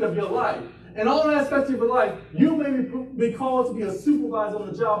aspects of your life. In all aspects of your life, you may be called to be a supervisor on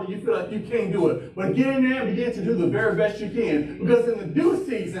the job and you feel like you can't do it. But get in there and begin to do the very best you can. Because in the due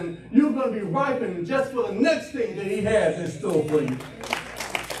season, you're going to be ripening just for the next thing that He has in store for you.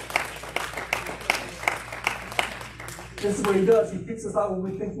 This is what He does. He picks us out when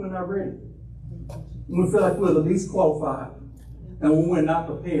we think we're not ready. When we feel like we're the least qualified. And when we're not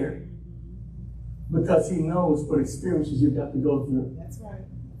prepared. Because He knows what experiences you've got to go through. That's right.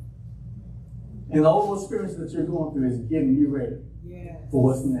 And all those experiences that you're going through is getting you ready for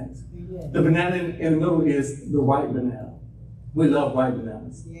what's next. The banana in the middle is the ripe banana. We love ripe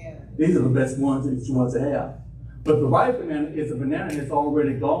bananas. These are the best ones that you want to have. But the ripe banana is a banana that's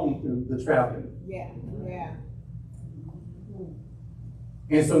already gone through the traveling.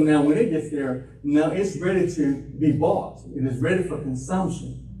 And so now when it gets there, now it's ready to be bought. It is ready for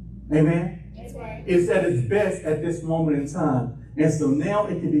consumption. Amen? That's right. It's at its best at this moment in time. And so now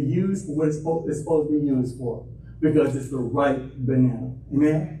it can be used for what it's supposed to be used for, because it's the right banana.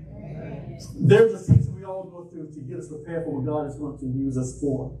 Amen? Amen. There's a season we all go through to get us prepared for what God is going to use us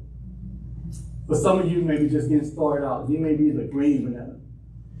for. For some of you, maybe just getting started out. You may be the green banana.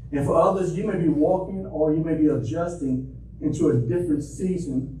 And for others, you may be walking or you may be adjusting into a different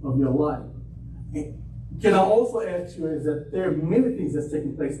season of your life. And can I also add to it is that there are many things that's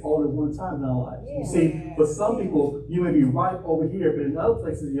taking place all at one time in our lives. You see, for some people, you may be ripe over here, but in other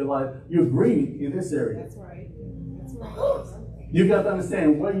places in your life, you're green in this area. That's right. That's right. You've got to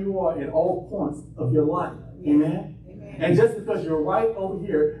understand where you are at all points of your life. Amen? And just because you're right over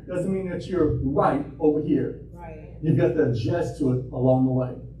here doesn't mean that you're right over here. Right. You've got to adjust to it along the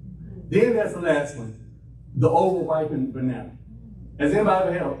way. Then there's the last one, the overripened banana. Has anybody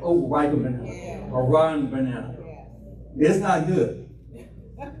ever had an overripened banana? A rotten banana? It's not good.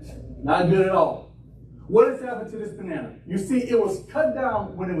 Not good at all. What has happened to this banana? You see, it was cut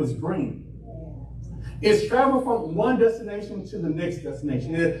down when it was green. It's traveled from one destination to the next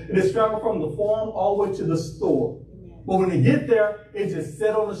destination. It is traveled from the farm all the way to the store. But when they get there, it just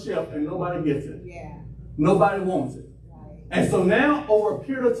sits on the shelf and nobody gets it. Nobody wants it. And so now, over a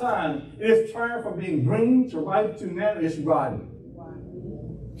period of time, it is turned from being green to ripe to now it's rotten.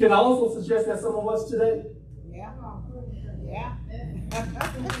 Can I also suggest that some of us today?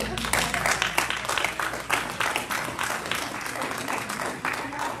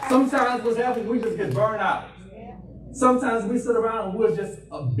 Sometimes what's happening, we just get burned out. Sometimes we sit around and we're just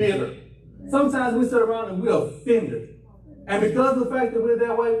bitter. Sometimes we sit around and we're offended. And because of the fact that we're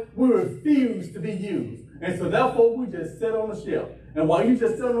that way, we refuse to be used. And so therefore, we just sit on the shelf. And while you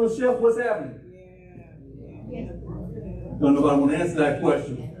just sit on the shelf, what's happening? Don't nobody want to answer that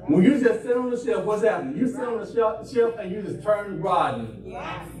question. When you just sit on the shelf, what's happening? You sit on the shelf and you just turn rotten.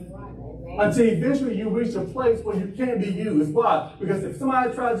 Until eventually you reach a place where you can't be used. Why? Because if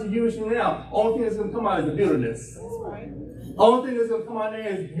somebody tries to use you now, only thing that's going to come out is the bitterness. Only thing that's going to come out there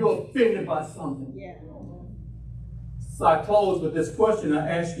is you're offended by something. So I close with this question I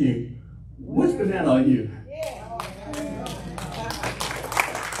ask you. Which banana are you?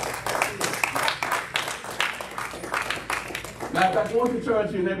 Matter of fact, I want you to turn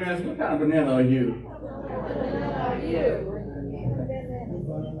to your neighbor and ask, what kind of banana are you?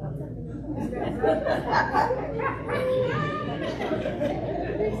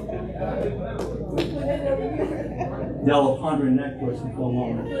 Y'all are pondering that question for a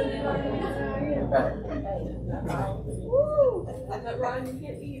moment.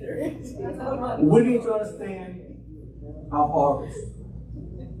 We need to understand our harvest.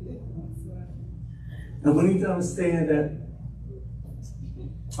 And we need to understand that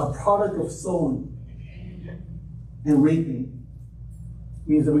a product of sowing and reaping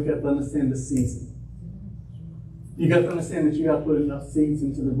means that we got to understand the season. You got to understand that you got to put enough seeds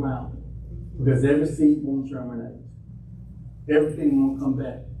into the ground, because every seed won't germinate. Everything won't come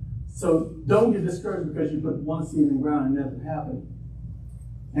back. So don't get discouraged because you put one seed in the ground and nothing happened.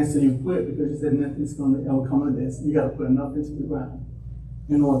 And so you quit because you said nothing's going to ever come of this. You got to put enough into the ground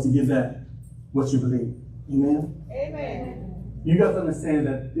in order to get back what you believe. Amen? Amen. You got to understand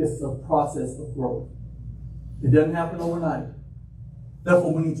that it's a process of growth. It doesn't happen overnight.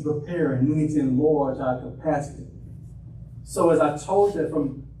 Therefore, we need to prepare and we need to enlarge our capacity. So as I told you,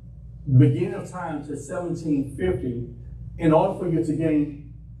 from the beginning of time to 1750, in order for you to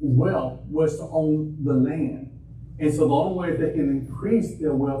gain wealth was to own the land. And so the only way they can increase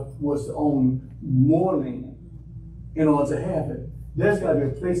their wealth was to own more land in order to have it. There's got to be a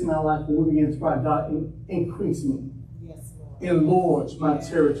place in our life where we begin to cry, God, increase me. Enlarge my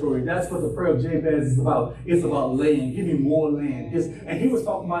territory. That's what the prayer of Jabez is about. It's about land. Give me more land. And he was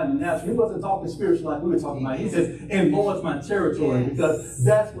talking about the natural. He wasn't talking spiritual like we were talking about. He says, enlarge my territory, because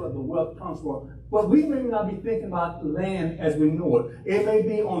that's where the wealth comes from. But we may not be thinking about land as we know it. It may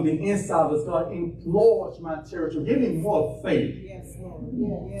be on the inside of us. God, enlarge my territory. Give me more faith.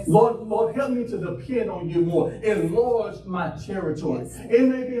 Lord, help me to depend on you more. Enlarge my territory. It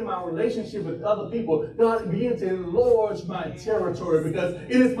may be in my relationship with other people. God, begin to enlarge my territory, because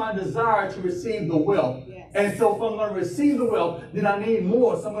it is my desire to receive the wealth. And so if I'm going to receive the wealth, then I need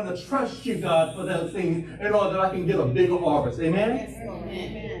more. So I'm going to trust you, God, for those things in order that I can get a bigger harvest. Amen?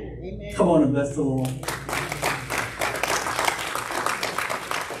 Amen. Come on and bless the Lord.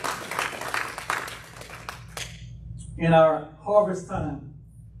 In our harvest time,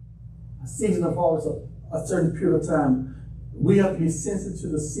 a season of harvest, a certain period of time, we have to be sensitive to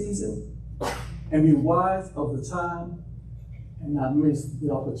the season and be wise of the time and not miss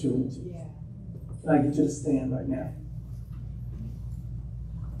the opportunity. Can I get you to stand right now?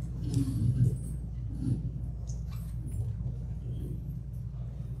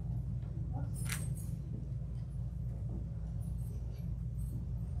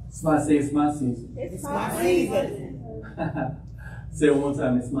 Somebody say it's my season. It's my season. Say it one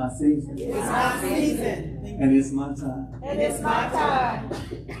time, it's my season. It's my season. And it's my time. And it's my time.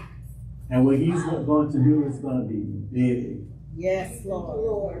 And what he's going to do is going to be big. Yes,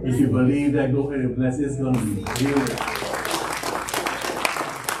 Lord. If you believe that, go ahead and bless. It's going to be big.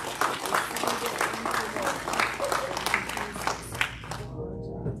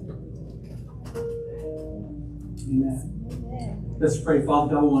 Amen. Let's pray.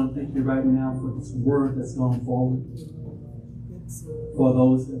 Father God, I want to thank you right now for this word that's going forward. For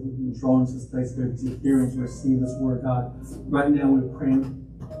those that have been drawn to this place to hear and to receive this word, God. Right now we're praying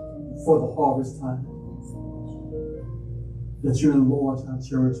for the harvest time, that you enlarge our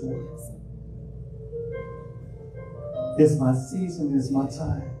territory. It's my season, it's my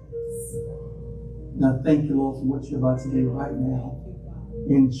time. And I thank you, Lord, for what you're about to do right now.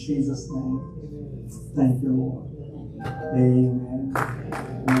 In Jesus' name. Thank you, Lord. Amen.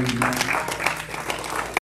 Amen.